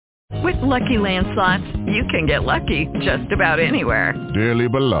With Lucky Land Slots, you can get lucky just about anywhere. Dearly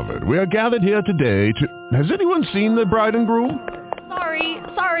beloved, we are gathered here today to... Has anyone seen the bride and groom?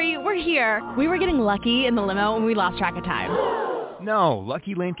 Sorry, we're here. We were getting lucky in the limo and we lost track of time. No,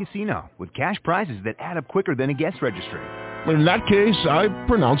 Lucky Land Casino, with cash prizes that add up quicker than a guest registry. In that case, I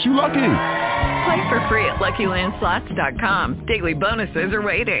pronounce you lucky. Play for free at LuckyLandSlots.com. Daily bonuses are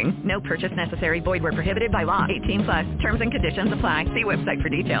waiting. No purchase necessary. Void where prohibited by law. 18+. Terms and conditions apply. See website for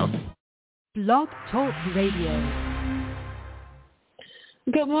details. Blog Talk Radio.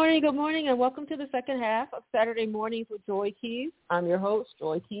 Good morning, and welcome to the second half of Saturday Mornings with Joy Keys. I'm your host,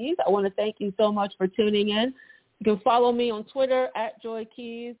 Joy Keys. I want to thank you so much for tuning in. You can follow me on Twitter at Joy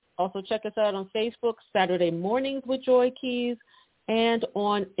Keys. Also check us out on Facebook, Saturday Mornings with Joy Keys, and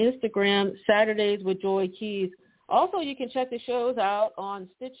on Instagram, Saturdays with Joy Keys. Also, you can check the shows out on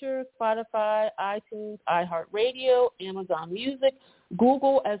Stitcher, Spotify, iTunes, iHeartRadio, Amazon Music,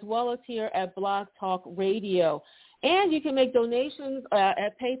 Google, as well as here at Blog Talk Radio. And you can make donations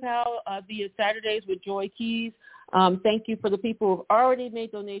at PayPal via Saturdays with Joy Keys. Thank you for the people who have already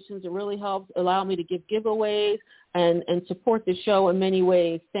made donations. It really helps allow me to give giveaways and support the show in many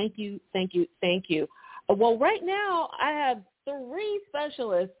ways. Thank you. Well, right now I have 3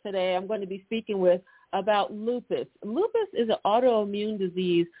 specialists today I'm going to be speaking with about lupus. Lupus is an autoimmune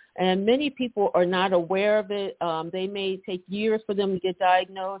disease, and many people are not aware of it. They may take years for them to get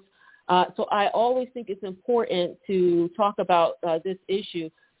diagnosed. So I always think it's important to talk about this issue.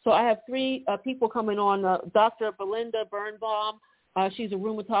 So I have 3 people coming on. Dr. Belinda Birnbaum. She's a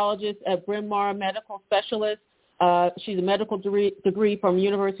rheumatologist at Bryn Mawr Medical Specialist. She's a medical degree from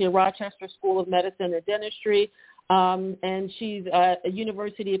University of Rochester School of Medicine and Dentistry. And she's a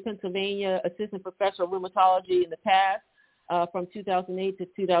University of Pennsylvania Assistant Professor of Rheumatology in the past from 2008 to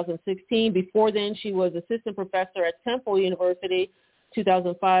 2016. Before then, she was Assistant Professor at Temple University,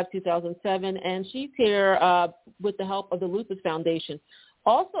 2005, 2007, and she's here with the help of the Lupus Foundation.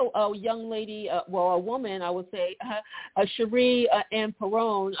 Also, a young lady, a woman, I would say, Cherie Ann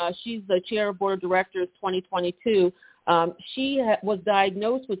Perrone. She's the chair of board of directors 2022. She was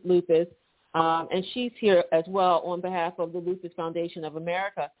diagnosed with lupus, and she's here as well on behalf of the Lupus Foundation of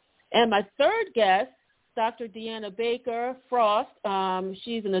America. And my third guest, Dr. Deanna Baker Frost.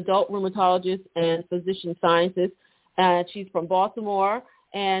 She's an adult rheumatologist and physician scientist. She's from Baltimore,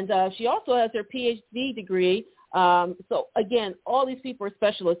 and she also has her PhD degree. So, again, all these people are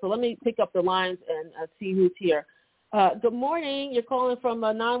specialists. So let me pick up the lines and see who's here. Good morning. You're calling from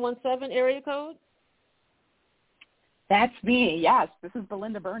a 917 area code? That's me, yes. This is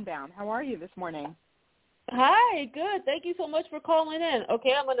Belinda Birnbaum. How are you this morning? Hi, good. Thank you so much for calling in.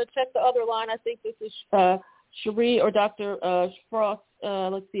 Okay, I'm going to check the other line. I think this is Cherie or Dr. Frost.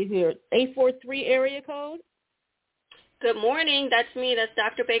 Let's see here. 843 area code? Good morning. That's me. That's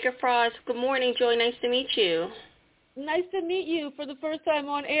Dr. Baker Frost. Good morning, Joy. Nice to meet you. Nice to meet you for the first time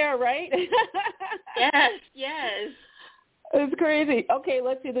on air, right? Yes. It's crazy. Okay,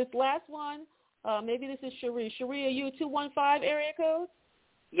 let's see. This last one, maybe this is Cherie. Cherie, are you a 215 area code?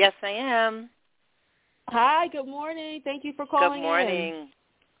 Yes, I am. Hi, good morning. Thank you for calling in.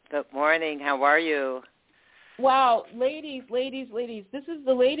 Good morning. How are you? Wow, ladies. This is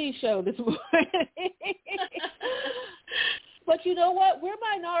the ladies' show this morning. But you know what? We're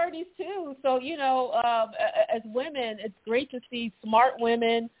minorities, too. So, as women, it's great to see smart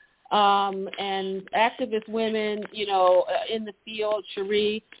women and activist women, in the field,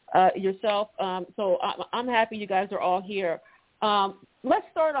 Cherie, yourself. So I'm happy you guys are all here. Let's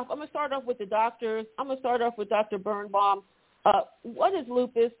start off. I'm going to start off with the doctors. I'm going to start off with Dr. Birnbaum. What is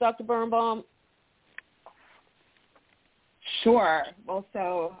lupus, Dr. Birnbaum? Sure. Well,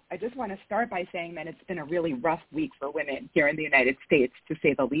 so I just want to start by saying that it's been a really rough week for women here in the United States, to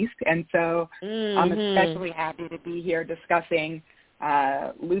say the least. And so I'm especially happy to be here discussing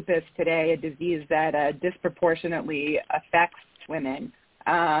lupus today, a disease that disproportionately affects women.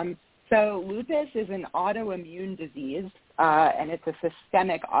 So lupus is an autoimmune disease, and it's a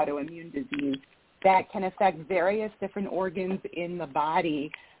systemic autoimmune disease that can affect various different organs in the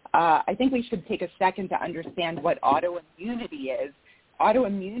body. I think we should take a second to understand what autoimmunity is.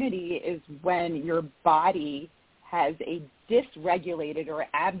 Autoimmunity is when your body has a dysregulated or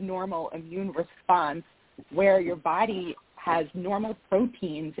abnormal immune response where your body has normal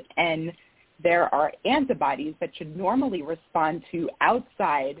proteins and there are antibodies that should normally respond to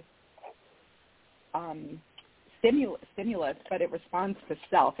outside stimulus, but it responds to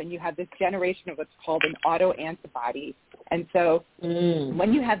self, and you have this generation of what's called an autoantibody. And so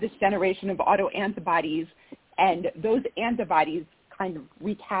when you have this generation of autoantibodies and those antibodies kind of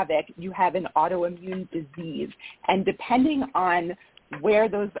wreak havoc, you have an autoimmune disease. And depending on where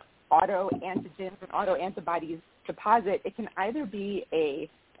those autoantigens and autoantibodies deposit, it can either be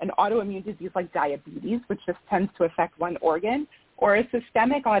an autoimmune disease like diabetes, which just tends to affect one organ, or a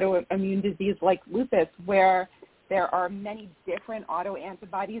systemic autoimmune disease like lupus, where there are many different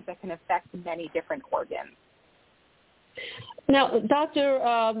autoantibodies that can affect many different organs. Now, Doctor,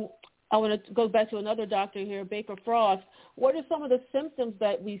 I want to go back to another doctor here, Baker Frost. What are some of the symptoms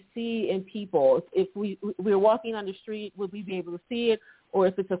that we see in people? If we're walking on the street, would we be able to see it? Or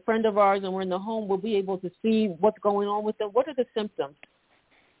if it's a friend of ours and we're in the home, will we be able to see what's going on with them? What are the symptoms?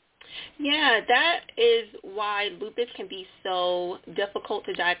 Yeah, that is why lupus can be so difficult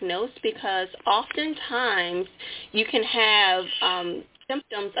to diagnose, because oftentimes you can have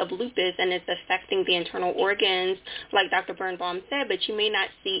symptoms of lupus and it's affecting the internal organs, like Dr. Birnbaum said, but you may not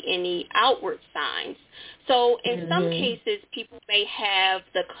see any outward signs. So in some cases, people may have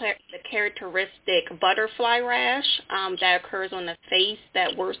the characteristic butterfly rash that occurs on the face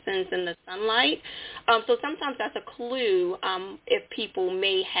that worsens in the sunlight. So sometimes that's a clue if people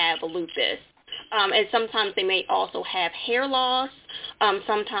may have lupus. And sometimes they may also have hair loss.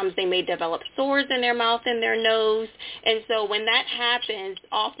 Sometimes they may develop sores in their mouth and their nose. And so when that happens,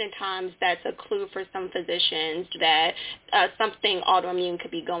 oftentimes that's a clue for some physicians that something autoimmune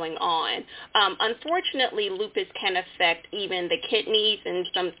could be going on. Unfortunately, lupus can affect even the kidneys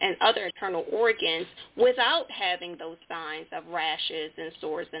and other internal organs without having those signs of rashes and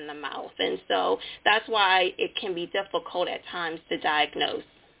sores in the mouth. And so that's why it can be difficult at times to diagnose.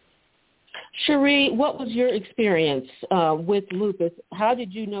 Cherie, what was your experience with lupus? How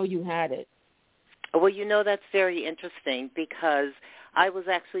did you know you had it? Well, that's very interesting because I was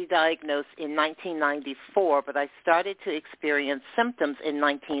actually diagnosed in 1994, but I started to experience symptoms in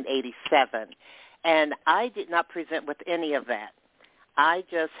 1987. And I did not present with any of that. I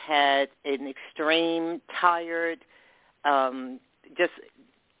just had an extreme, tired, just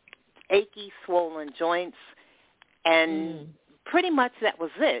achy, swollen joints, and pretty much that was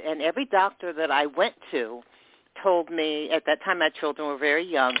it. And every doctor that I went to told me, at that time my children were very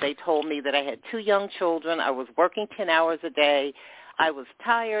young, they told me that I had 2 young children, I was working 10 hours a day, I was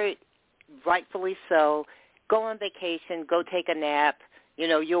tired, rightfully so, go on vacation, go take a nap,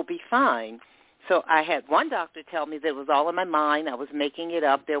 you'll be fine. So I had one doctor tell me that it was all in my mind, I was making it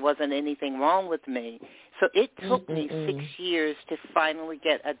up, there wasn't anything wrong with me. So it took me 6 years to finally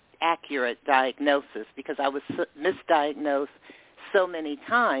get an accurate diagnosis because I was misdiagnosed so many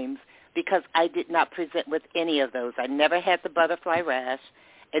times because I did not present with any of those. I never had the butterfly rash.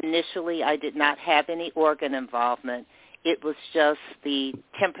 Initially, I did not have any organ involvement. It was just the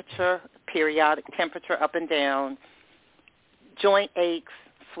temperature, periodic temperature up and down, joint aches,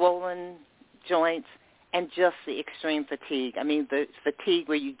 swollen joints, and just the extreme fatigue. I mean, the fatigue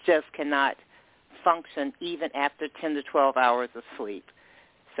where you just cannot function even after 10 to 12 hours of sleep.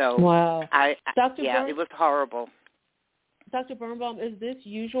 So, wow. It was horrible. Dr. Birnbaum, is this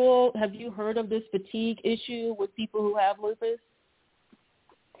usual? Have you heard of this fatigue issue with people who have lupus?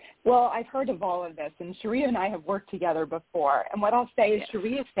 Well, I've heard of all of this, and Sharia and I have worked together before. And what I'll say is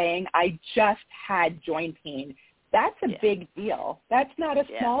Sharia is saying, I just had joint pain. That's a big deal. That's not a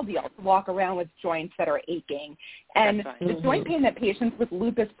small deal to walk around with joints that are aching. And the joint pain that patients with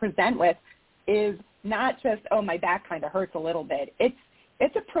lupus present with is not just, my back kind of hurts a little bit.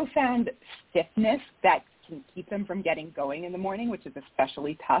 It's a profound stiffness that can keep them from getting going in the morning, which is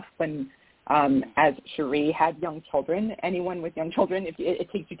especially tough when, as Cherie had young children. Anyone with young children, if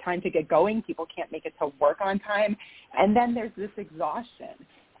it takes you time to get going, people can't make it to work on time. And then there's this exhaustion.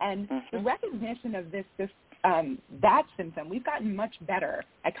 And the recognition of that symptom, we've gotten much better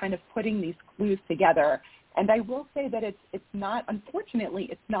at kind of putting these clues together. And I will say that it's not, unfortunately,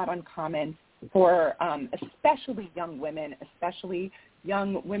 it's not uncommon for especially young women, especially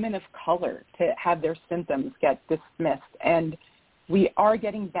young women of color, to have their symptoms get dismissed. And we are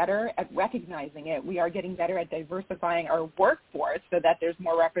getting better at recognizing it. We are getting better at diversifying our workforce so that there's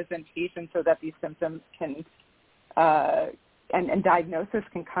more representation so that these symptoms can and diagnosis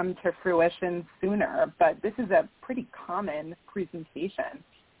can come to fruition sooner. But this is a pretty common presentation.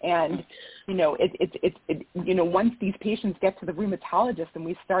 And, once these patients get to the rheumatologist and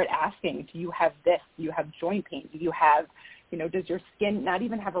we start asking, do you have this? Do you have joint pain? Do you have, does your skin not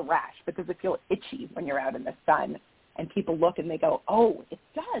even have a rash, but does it feel itchy when you're out in the sun? And people look and they go, oh, it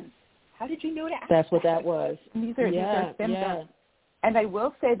does. How did you know to ask? That's what that was. And these are symptoms. Yeah. And I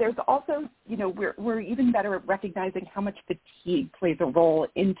will say there's also, we're even better at recognizing how much fatigue plays a role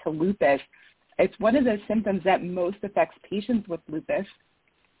into lupus. It's one of those symptoms that most affects patients with lupus.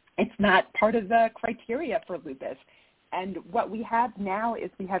 It's not part of the criteria for lupus. And what we have now is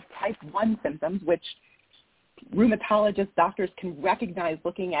we have type 1 symptoms, which rheumatologists, doctors can recognize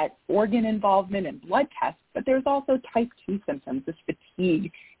looking at organ involvement and blood tests, but there's also type 2 symptoms, this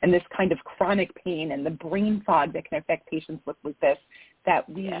fatigue and this kind of chronic pain and the brain fog that can affect patients with lupus that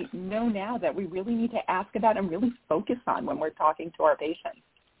we know now that we really need to ask about and really focus on when we're talking to our patients.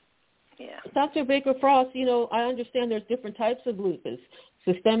 Yeah. Dr. Baker-Frost, I understand there's different types of lupus,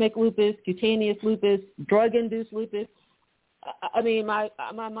 systemic lupus, cutaneous lupus, drug-induced lupus. I mean, my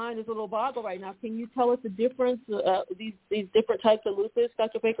mind is a little boggled right now. Can you tell us the difference, these different types of lupus,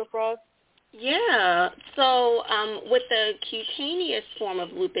 Dr. Baker-Frost? Yeah. So with the cutaneous form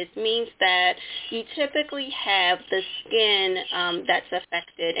of lupus means that you typically have the skin that's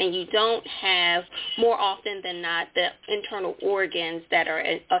affected, and you don't have, more often than not, the internal organs that are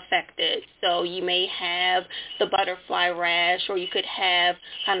affected. So you may have the butterfly rash, or you could have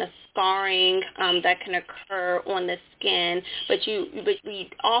kind of scarring that can occur on the skin, but we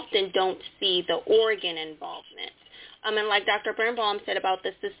often don't see the organ involvement. And like Dr. Birnbaum said about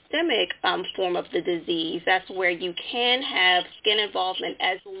the systemic form of the disease, that's where you can have skin involvement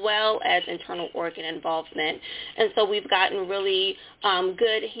as well as internal organ involvement. And so we've gotten really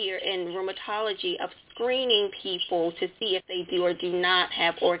good here in rheumatology of screening people to see if they do or do not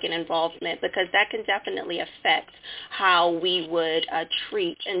have organ involvement, because that can definitely affect how we would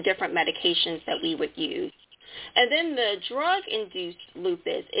treat and different medications that we would use. And then the drug-induced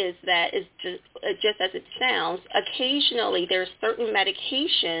lupus is just as it sounds. Occasionally, there are certain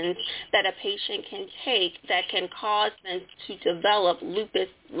medications that a patient can take that can cause them to develop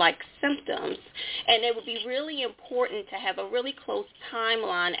lupus-like symptoms. And it would be really important to have a really close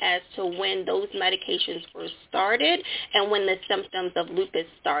timeline as to when those medications were started and when the symptoms of lupus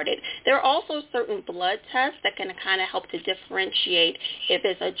started. There are also certain blood tests that can kind of help to differentiate if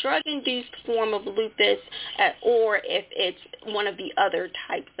it's a drug-induced form of lupus or if it's one of the other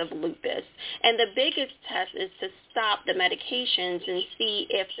types of lupus. And the biggest test is to stop the medications and see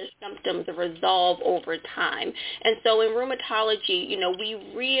if the symptoms resolve over time. And so in rheumatology, we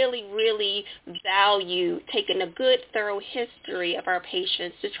really, really value taking a good, thorough history of our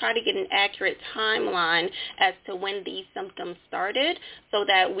patients to try to get an accurate timeline as to when these symptoms started so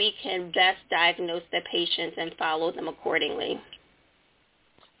that we can best diagnose the patients and follow them accordingly.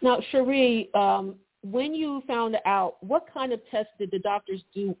 Now, Cherie, when you found out, what kind of tests did the doctors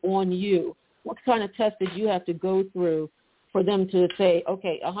do on you? What kind of tests did you have to go through for them to say,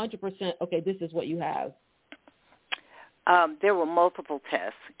 okay, 100%, okay, this is what you have? There were multiple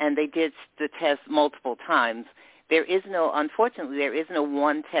tests, and they did the test multiple times. Unfortunately, there is no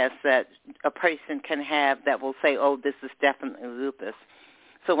one test that a person can have that will say, oh, this is definitely lupus.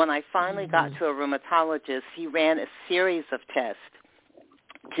 So when I finally got to a rheumatologist, he ran a series of tests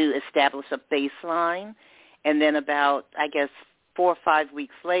to establish a baseline, and then about, 4 or 5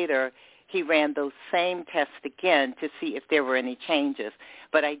 weeks later, he ran those same tests again to see if there were any changes.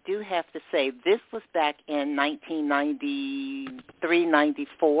 But I do have to say, this was back in 1993,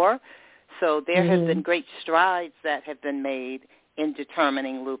 94, so there have been great strides that have been made in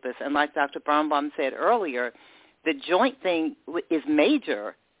determining lupus. And like Dr. Birnbaum said earlier, the joint thing is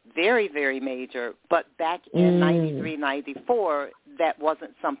major, very, very major, but back in 93, 94, that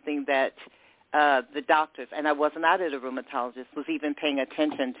wasn't something that the doctors, and I wasn't out at a rheumatologist, was even paying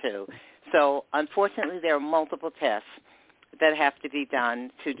attention to. So unfortunately, there are multiple tests that have to be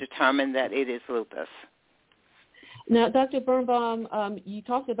done to determine that it is lupus. Now, Dr. Birnbaum, you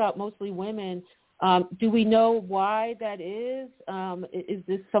talked about mostly women. Do we know why that is? Is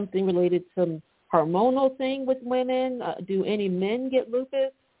this something related to some hormonal thing with women? Do any men get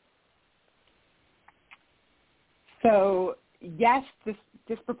lupus? So, yes, this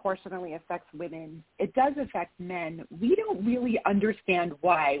disproportionately affects women. It does affect men. We don't really understand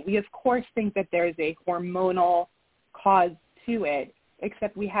why. We, of course, think that there's a hormonal cause to it,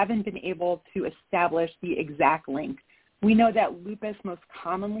 except we haven't been able to establish the exact link. We know that lupus most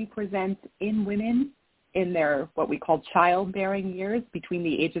commonly presents in women in their what we call childbearing years, between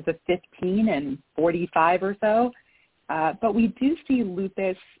the ages of 15 and 45 or so. But we do see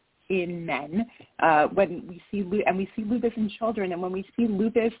lupus in men when we see lupus in children, and when we see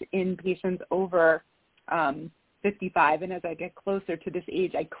lupus in patients over 55, and as I get closer to this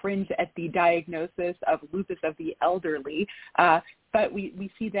age, I cringe at the diagnosis of lupus of the elderly, but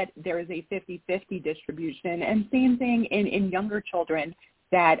we see that there is a 50-50 distribution, and same thing in younger children,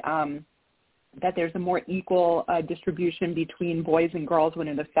 that there's a more equal distribution between boys and girls when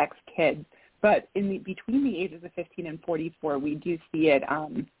it affects kids. But between the ages of 15 and 44, we do see it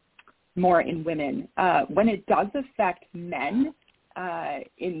more in women. When it does affect men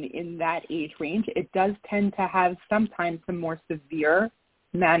in that age range, it does tend to have sometimes some more severe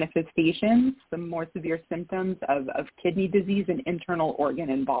manifestations, some more severe symptoms of kidney disease and internal organ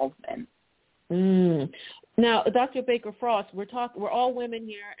involvement. Now, Dr. Baker-Frost, we're all women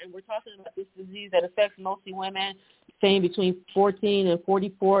here, and we're talking about this disease that affects mostly women, saying between 14 and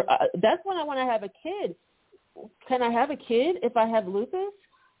 44. That's when I want to have a kid. Can I have a kid if I have lupus?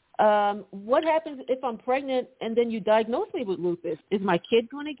 What happens if I'm pregnant and then you diagnose me with lupus? Is my kid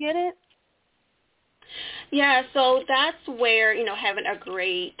going to get it? Yeah, so that's where, having a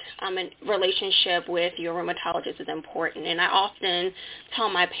great relationship with your rheumatologist is important. And I often tell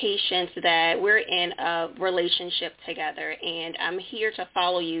my patients that we're in a relationship together, and I'm here to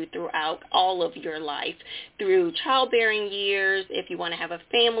follow you throughout all of your life, through childbearing years, if you want to have a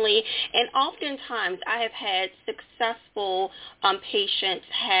family. And oftentimes I have had successful patients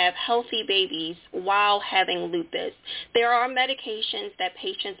have healthy babies while having lupus. There are medications that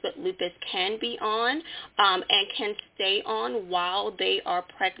patients with lupus can be on, and can stay on while they are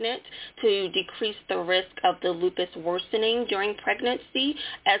pregnant to decrease the risk of the lupus worsening during pregnancy,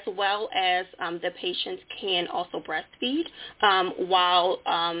 as well as the patients can also breastfeed while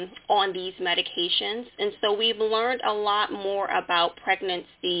on these medications. And so we've learned a lot more about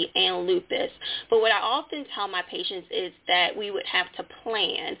pregnancy and lupus. But what I often tell my patients is that we would have to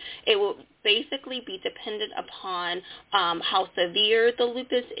plan. It will basically be dependent upon how severe the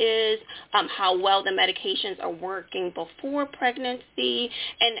lupus is, how well the medications are working before pregnancy,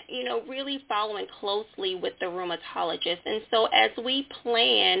 and, really following closely with the rheumatologist. And so as we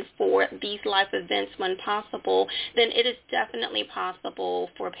plan for these life events when possible, then it is definitely possible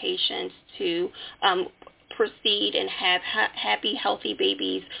for patients to proceed and have happy, healthy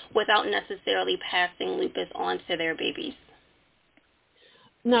babies without necessarily passing lupus on to their babies.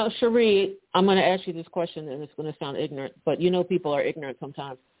 Now, Cherie, I'm going to ask you this question, and it's going to sound ignorant, but people are ignorant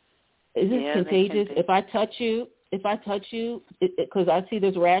sometimes. Is this contagious? If I touch you, because I see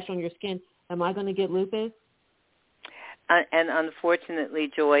this rash on your skin, am I going to get lupus? And unfortunately,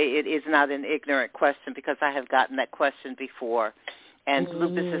 Joy, it is not an ignorant question, because I have gotten that question before. And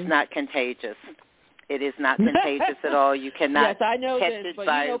lupus is not contagious. It is not contagious at all. You cannot yes, I know catch this, it but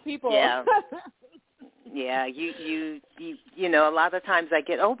by people. Yeah. Yeah, you a lot of times I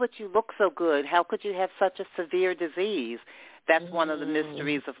get, but you look so good. How could you have such a severe disease? That's one of the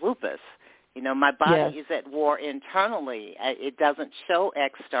mysteries of lupus. My body is at war internally. It doesn't show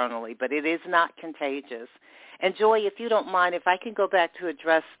externally, but it is not contagious. And Joy, if you don't mind, if I can go back to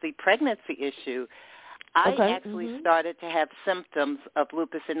address the pregnancy issue, I actually started to have symptoms of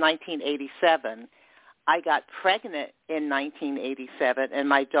lupus in 1987. I got pregnant in 1987, and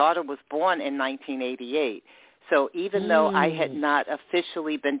my daughter was born in 1988. So even though I had not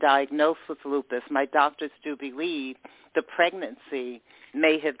officially been diagnosed with lupus, my doctors do believe the pregnancy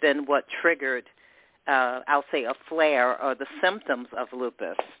may have been what triggered, I'll say, a flare or the symptoms of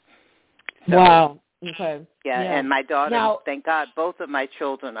lupus. So, wow. Okay. Yeah, and my daughter, thank God, both of my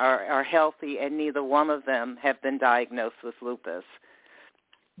children are healthy, and neither one of them have been diagnosed with lupus.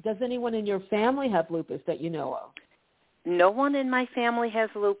 Does anyone in your family have lupus that you know of? No one in my family has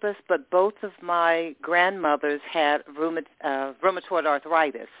lupus, but both of my grandmothers had rheumatoid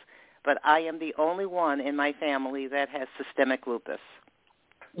arthritis. But I am the only one in my family that has systemic lupus.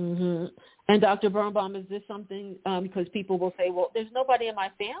 Mm-hmm. And Dr. Birnbaum, is this something, because people will say, well, there's nobody in my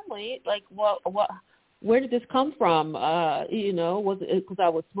family. Like, where did this come from? Was it because I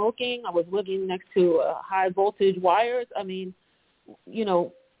was smoking? I was living next to high voltage wires? I mean,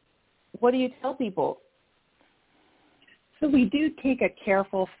 what do you tell people? So we do take a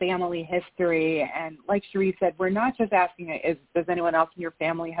careful family history, and like Cherie said, we're not just asking, does anyone else in your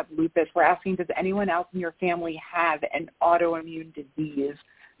family have lupus? We're asking, does anyone else in your family have an autoimmune disease,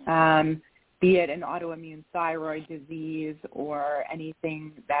 be it an autoimmune thyroid disease or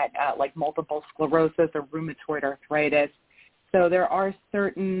anything that like multiple sclerosis or rheumatoid arthritis. So there are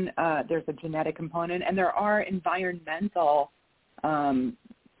there's a genetic component, and there are environmental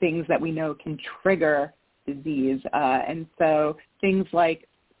things that we know can trigger disease. And so things like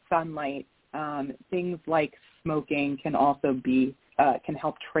sunlight, things like smoking can also can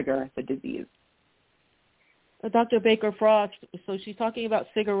help trigger the disease. Dr. Baker-Frost, so she's talking about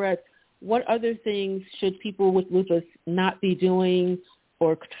cigarettes. What other things should people with lupus not be doing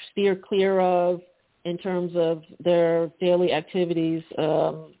or steer clear of in terms of their daily activities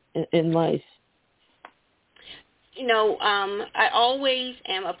in life? I always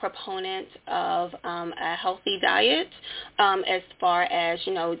am a proponent of a healthy diet as far as,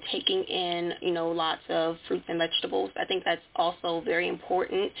 taking in, lots of fruits and vegetables. I think that's also very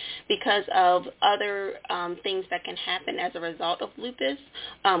important because of other things that can happen as a result of lupus,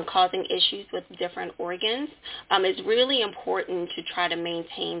 causing issues with different organs. It's really important to try to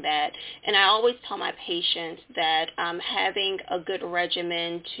maintain that. And I always tell my patients that having a good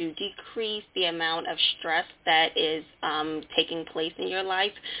regimen to decrease the amount of stress that is taking place in your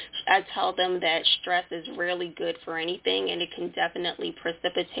life. I tell them that stress is rarely good for anything, and it can definitely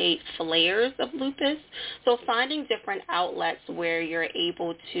precipitate flares of lupus. So finding different outlets where you're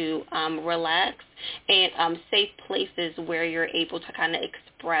able to relax and safe places where you're able to kind of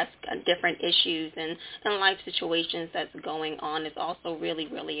express different issues and life situations that's going on is also really,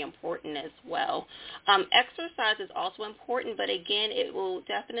 really important as well. Exercise is also important, but again, it will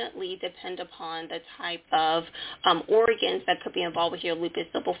definitely depend upon the type of organs that could be involved with your lupus.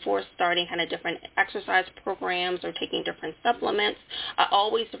 So before starting kind of different exercise programs or taking different supplements, I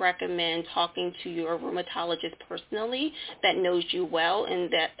always recommend talking to your rheumatologist personally that knows you well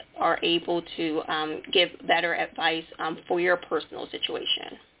and that are able to give better advice for your personal situation.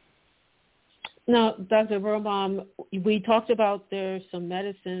 Now, Dr. Birnbaum, we talked about there's some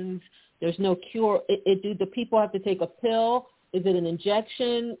medicines. There's no cure. Do the people have to take a pill? Is it an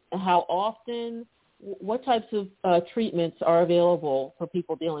injection? How often? What types of treatments are available for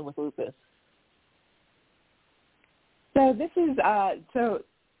people dealing with lupus? So this is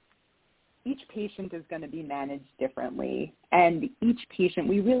each patient is going to be managed differently, and each patient,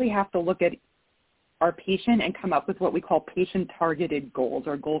 we really have to look at our patient and come up with what we call patient-targeted goals,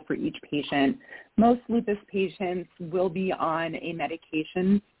 or goal for each patient. Most lupus patients will be on a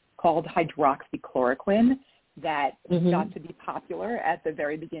medication called hydroxychloroquine that got to be popular at the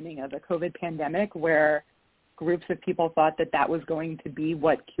very beginning of the COVID pandemic, where groups of people thought that that was going to be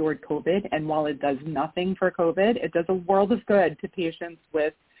what cured COVID. And while it does nothing for COVID, it does a world of good to patients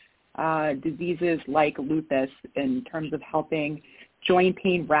with diseases like lupus in terms of helping joint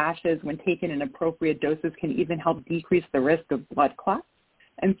pain, rashes. When taken in appropriate doses, can even help decrease the risk of blood clots.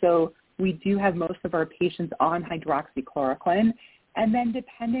 And so we do have most of our patients on hydroxychloroquine. And then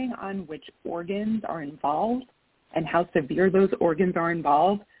depending on which organs are involved and how severe those organs are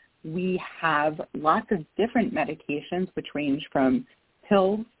involved, we have lots of different medications, which range from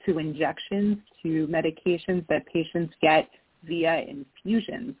pills to injections to medications that patients get via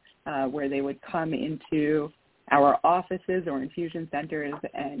infusions, where they would come into our offices or infusion centers,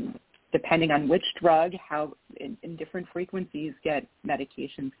 and depending on which drug, how in different frequencies, get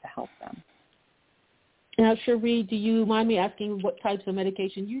medications to help them. Now, Cherie, do you mind me asking what types of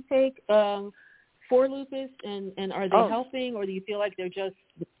medication you take for lupus, and are they helping, or do you feel like they're just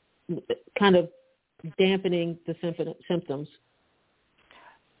kind of dampening the symptoms?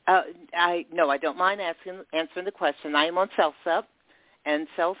 I don't mind answering the question. I am on CellCept, and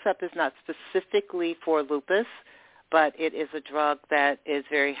CellCept is not specifically for lupus, but it is a drug that is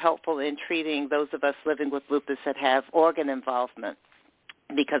very helpful in treating those of us living with lupus that have organ involvement,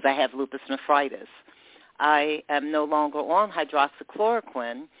 because I have lupus nephritis. I am no longer on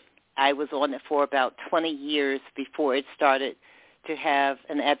hydroxychloroquine. I was on it for about 20 years before it started to have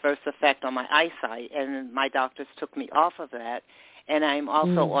an adverse effect on my eyesight, and my doctors took me off of that, and I'm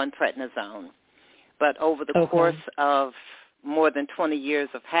also on prednisone. But over the course of more than 20 years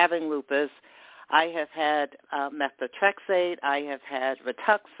of having lupus, I have had methotrexate, I have had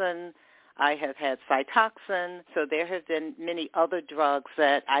Rituxan, I have had Cytoxan, so there have been many other drugs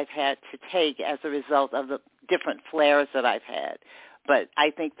that I've had to take as a result of the different flares that I've had. But I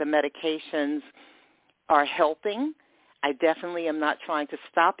think the medications are helping. I definitely am not trying to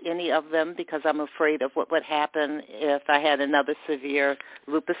stop any of them because I'm afraid of what would happen if I had another severe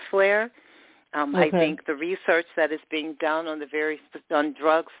lupus flare. I think the research that is being done on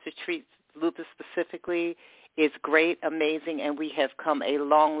drugs to treat lupus specifically is great, amazing, and we have come a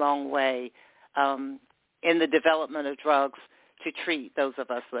long, long way in the development of drugs to treat those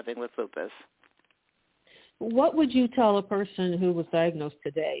of us living with lupus. What would you tell a person who was diagnosed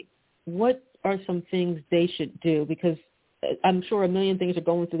today? What are some things they should do? Because I'm sure a million things are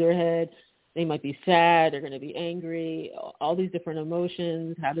going through their head. They might be sad. They're going to be angry, all these different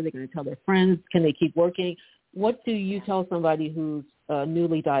emotions. How are they going to tell their friends? Can they keep working? What do you tell somebody who's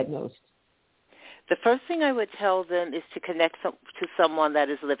newly diagnosed? The first thing I would tell them is to connect to someone that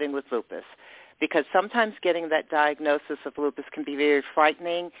is living with lupus, because sometimes getting that diagnosis of lupus can be very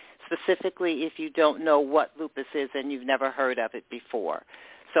frightening, specifically if you don't know what lupus is and you've never heard of it before.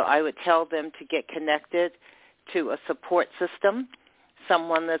 So I would tell them to get connected to a support system,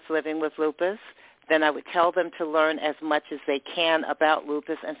 someone that's living with lupus then I would tell them to learn as much as they can about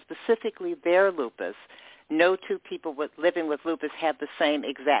lupus and specifically their lupus. No two people living with lupus have the same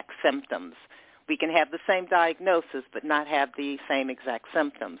exact symptoms. We can have the same diagnosis but not have the same exact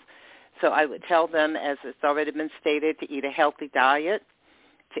symptoms. So I would tell them, as it's already been stated, to eat a healthy diet,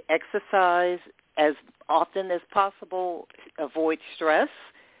 to exercise as often as possible, avoid stress,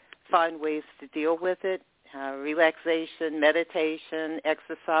 find ways to deal with it, relaxation, meditation,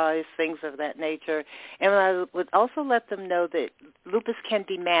 exercise, things of that nature. And I would also let them know that lupus can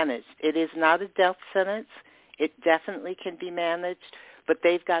be managed. It is not a death sentence. It definitely can be managed, but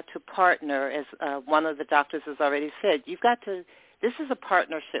they've got to partner, as one of the doctors has already said. This is a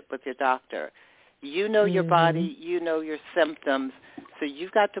partnership with your doctor. You know your body, you know your symptoms, so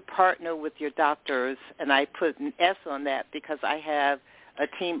you've got to partner with your doctors, and I put an S on that because I have a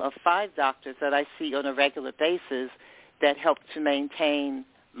team of 5 doctors that I see on a regular basis that help to maintain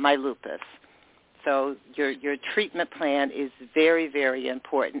my lupus. So your treatment plan is very, very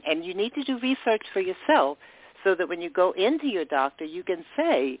important, and you need to do research for yourself so that when you go into your doctor, you can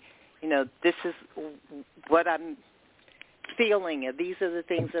say, this is what I'm feeling, and these are the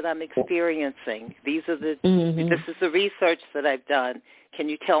things that I'm experiencing. This is the research that I've done. Can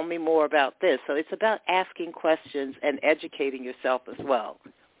you tell me more about this? So it's about asking questions and educating yourself as well.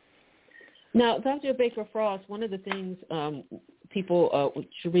 Now, Dr. Baker-Frost, one of the things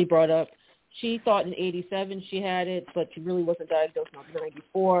Cherie brought up, she thought in 87 she had it, but she really wasn't diagnosed until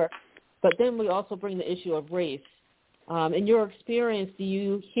 94. But then we also bring the issue of race. In your experience, do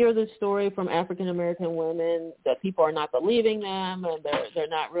you hear this story from African-American women that people are not believing them and they're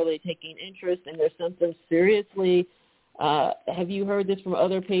not really taking interest in their symptoms seriously? Have you heard this from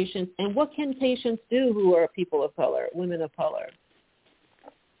other patients? And what can patients do who are people of color, women of color?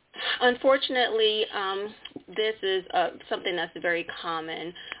 Unfortunately, this is something that's very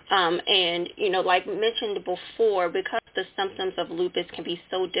common. And, like mentioned before, because the symptoms of lupus can be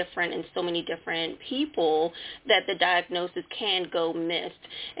so different in so many different people that the diagnosis can go missed.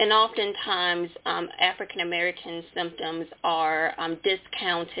 And oftentimes, African-American symptoms are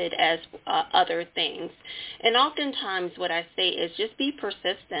discounted as other things. And oftentimes what I say is just be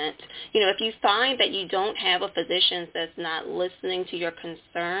persistent. If you find that you don't have a physician that's not listening to your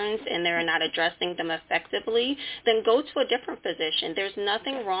concerns and they're not addressing them effectively, then go to a different physician. There's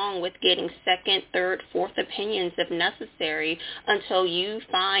nothing wrong with getting second, third, fourth opinions if necessary until you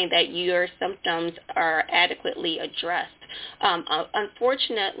find that your symptoms are adequately addressed.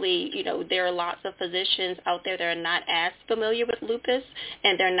 Unfortunately, there are lots of physicians out there that are not as familiar with lupus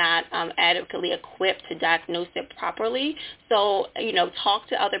and they're not adequately equipped to diagnose it properly. So, talk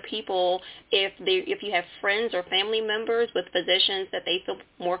to other people if you have friends or family members with physicians that they feel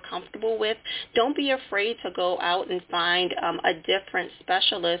more comfortable with. Don't be afraid to go out and find a different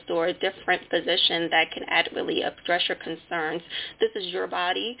specialist or a different physician that can adequately address your concerns. This is your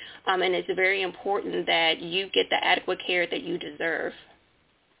body, and it's very important that you get the adequate care that you deserve.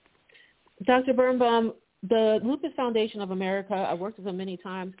 Dr. Birnbaum, the Lupus Foundation of America, I've worked with them many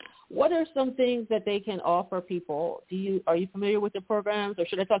times. What are some things that they can offer people? Are you familiar with the programs, or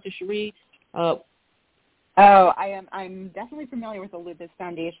should I talk to Cherie? I'm definitely familiar with the Lupus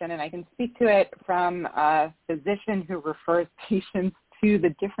Foundation, and I can speak to it from a physician who refers patients to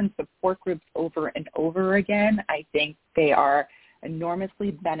the different support groups over and over again. I think they are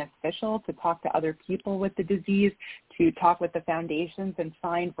enormously beneficial to talk to other people with the disease, to talk with the foundations and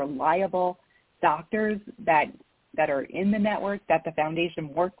find reliable doctors that are in the network that the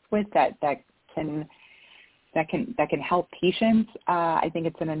foundation works with that can help patients. I think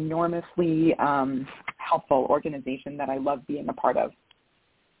it's an enormously helpful organization that I love being a part of.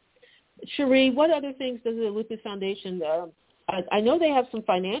 Cherie, what other things does the Lupus Foundation I know they have some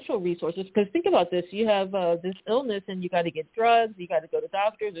financial resources, because think about this. You have this illness and you got to get drugs, you got to go to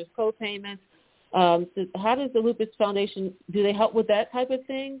doctors, there's co-payments. So how does the Lupus Foundation, do they help with that type of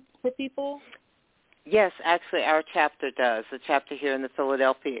thing for people? Yes, actually our chapter does, the chapter here in the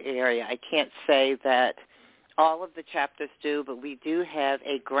Philadelphia area. I can't say that all of the chapters do, but we do have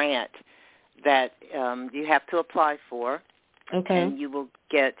a grant that you have to apply for. Okay. And you will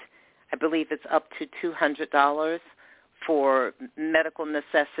get, I believe it's up to $200 for medical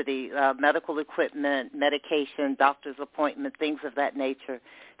necessity, medical equipment, medication, doctor's appointment, things of that nature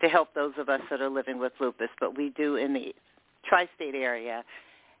to help those of us that are living with lupus. But we do in the tri-state area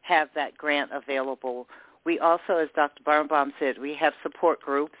have that grant available. We also, as Dr. Birnbaum said, we have support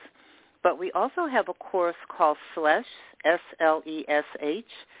groups, but we also have a course called SLESH, S-L-E-S-H,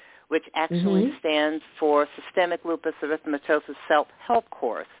 which actually stands for Systemic Lupus Erythematosus Self-Help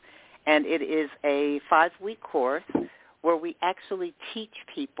Course. And it is a 5-week course where we actually teach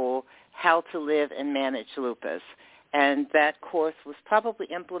people how to live and manage lupus. And that course was probably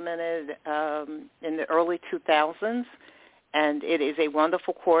implemented in the early 2000s, and it is a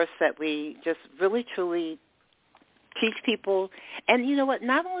wonderful course that we just really, truly teach people. And you know what,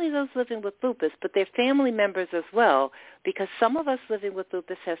 not only those living with lupus, but their family members as well, because some of us living with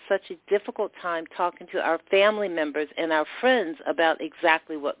lupus have such a difficult time talking to our family members and our friends about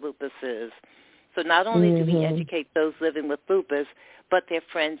exactly what lupus is. So not only do we educate those living with lupus, but their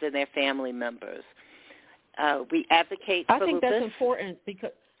friends and their family members. We advocate for lupus. I think that's important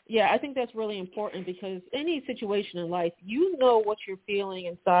because, I think that's really important because any situation in life, you know what you're feeling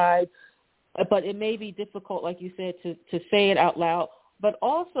inside, but it may be difficult, like you said, to say it out loud. But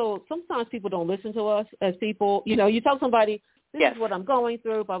also, sometimes people don't listen to us as people. You know, you tell somebody, this is what I'm going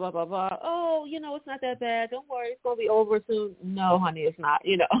through, blah, blah, blah, blah. Oh, you know, it's not that bad. Don't worry, it's going to be over soon. No, honey, it's not.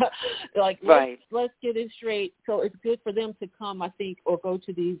 You know, like, let's get it straight. So it's good for them to come, I think, or go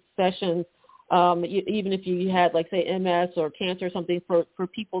to these sessions, even if you had, like, say, MS or cancer or something, for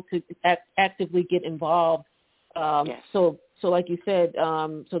people to actively get involved. So like you said,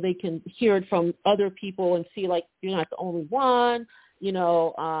 so they can hear it from other people and see, like, you're not the only one, you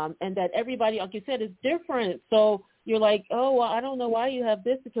know, and that everybody, like you said, is different. So you're like, oh, well, I don't know why you have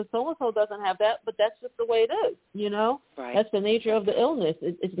this because so-and-so doesn't have that, but that's just the way it is, you know? Right. That's the nature of the illness.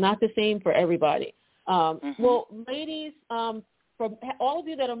 It's not the same for everybody. Well, ladies, for all of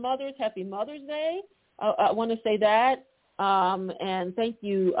you that are mothers, happy Mother's Day. I want to say that. And thank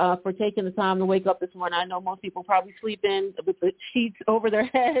you for taking the time to wake up this morning. I know most people probably sleep in with the sheets over their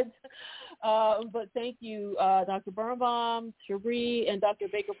heads. But thank you, Dr. Birnbaum, Cherie, and Dr.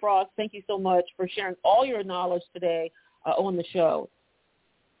 Baker Frost. Thank you so much for sharing all your knowledge today on the show.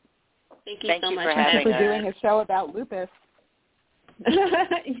 Thank you so much for doing a show about lupus.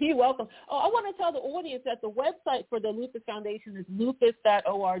 You're welcome. Oh, I want to tell the audience that the website for the Lupus Foundation is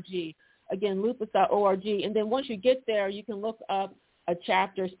lupus.org. Again, lupus.org. And then once you get there, you can look up a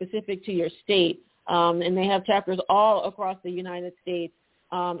chapter specific to your state. And they have chapters all across the United States.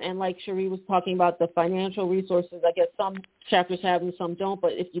 And like Cherie was talking about the financial resources, I guess some chapters have and some don't.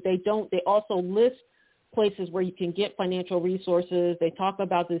 But if they don't, they also list places where you can get financial resources. They talk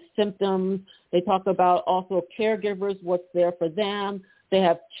about the symptoms. They talk about also caregivers, what's there for them. They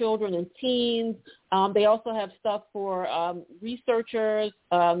have children and teens. They also have stuff for researchers.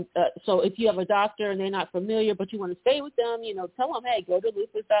 So if you have a doctor and they're not familiar, but you want to stay with them, you know, tell them, hey, go to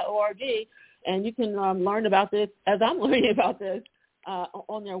lupus.org, and you can learn about this as I'm learning about this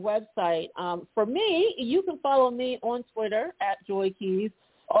on their website. For me, you can follow me on Twitter at Joy Keys.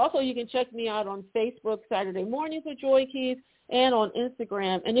 Also, you can check me out on Facebook Saturday mornings with Joy Keys and on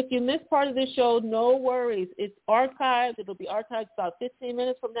Instagram. And if you missed part of this show, no worries. It's archived. It'll be archived about 15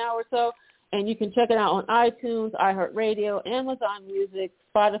 minutes from now or so. And you can check it out on iTunes, iHeartRadio, Amazon Music,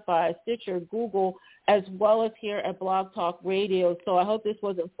 Spotify, Stitcher, Google, as well as here at Blog Talk Radio. So I hope this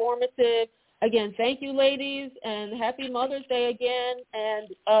was informative. Again, thank you, ladies, and happy Mother's Day again.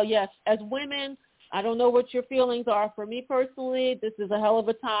 And, yes, as women, I don't know what your feelings are. For me personally, this is a hell of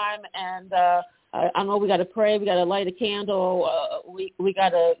a time, and I know we got to pray, we got to light a candle, we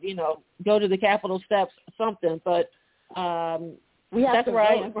got to, you know, go to the Capitol steps, something. But that's where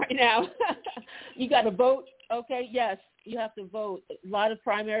I am right now. You got to vote, okay? Yes, you have to vote. A lot of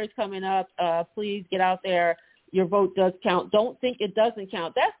primaries coming up. Please get out there. Your vote does count. Don't think it doesn't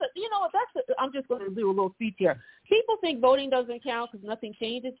count. I'm just going to do a little speech here. People think voting doesn't count because nothing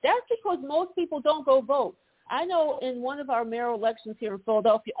changes. That's because most people don't go vote. I know in one of our mayoral elections here in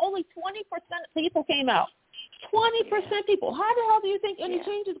Philadelphia, only 20% of people came out. 20% people. How the hell do you think any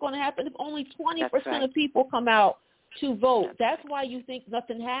change is going to happen if only 20% of people come out to vote? That's why you think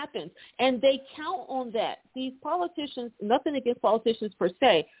nothing happens. And they count on that. These politicians, nothing against politicians per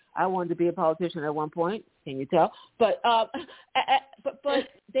se. I wanted to be a politician at one point. Can you tell? But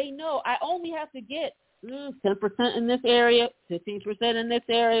they know I only have to get 10% in this area, 15% in this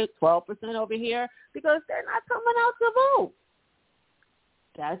area, 12% over here, because they're not coming out to vote.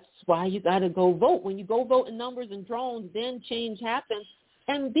 That's why you got to go vote. When you go vote in numbers and drones, then change happens.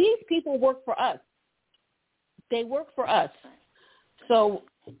 And these people work for us. They work for us. So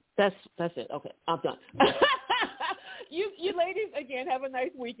that's it. Okay, I'm done. You ladies, again, have a nice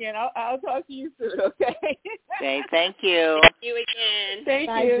weekend. I'll talk to you soon, okay? Okay, thank you. Thank you again. Thank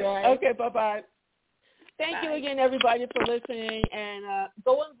Bye, you. Joy. Okay, bye-bye. Thank you again, everybody, for listening. And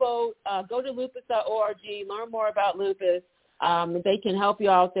go and vote. Go to lupus.org. Learn more about lupus. They can help you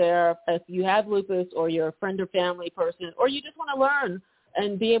out there if you have lupus or you're a friend or family person, or you just want to learn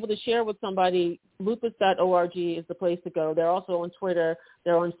and be able to share with somebody. Lupus.org is the place to go. They're also on Twitter.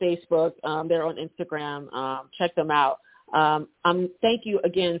 They're on Facebook. They're on Instagram. Check them out. Thank you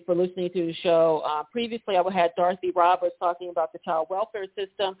again for listening to the show. Previously, I had Dorothy Roberts talking about the child welfare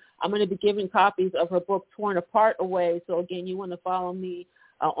system. I'm going to be giving copies of her book, Torn Apart, away. So, again, you want to follow me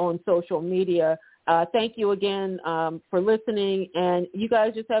on social media. Thank you again for listening, and you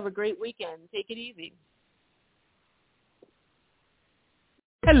guys just have a great weekend. Take it easy.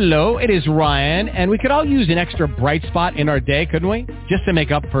 Hello, it is Ryan, and we could all use an extra bright spot in our day, couldn't we? Just to make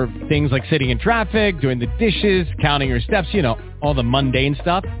up for things like sitting in traffic, doing the dishes, counting your steps, all the mundane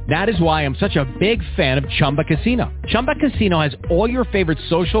stuff. That is why I'm such a big fan of Chumba Casino. Chumba Casino has all your favorite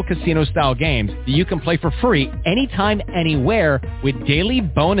social casino-style games that you can play for free anytime, anywhere with daily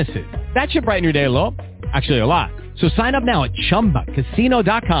bonuses. That should brighten your day a little. Actually, a lot. So sign up now at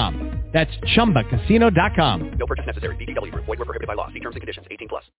ChumbaCasino.com. That's ChumbaCasino.com. No purchase necessary. VGW Group. Void where prohibited by law. See terms and conditions. 18+.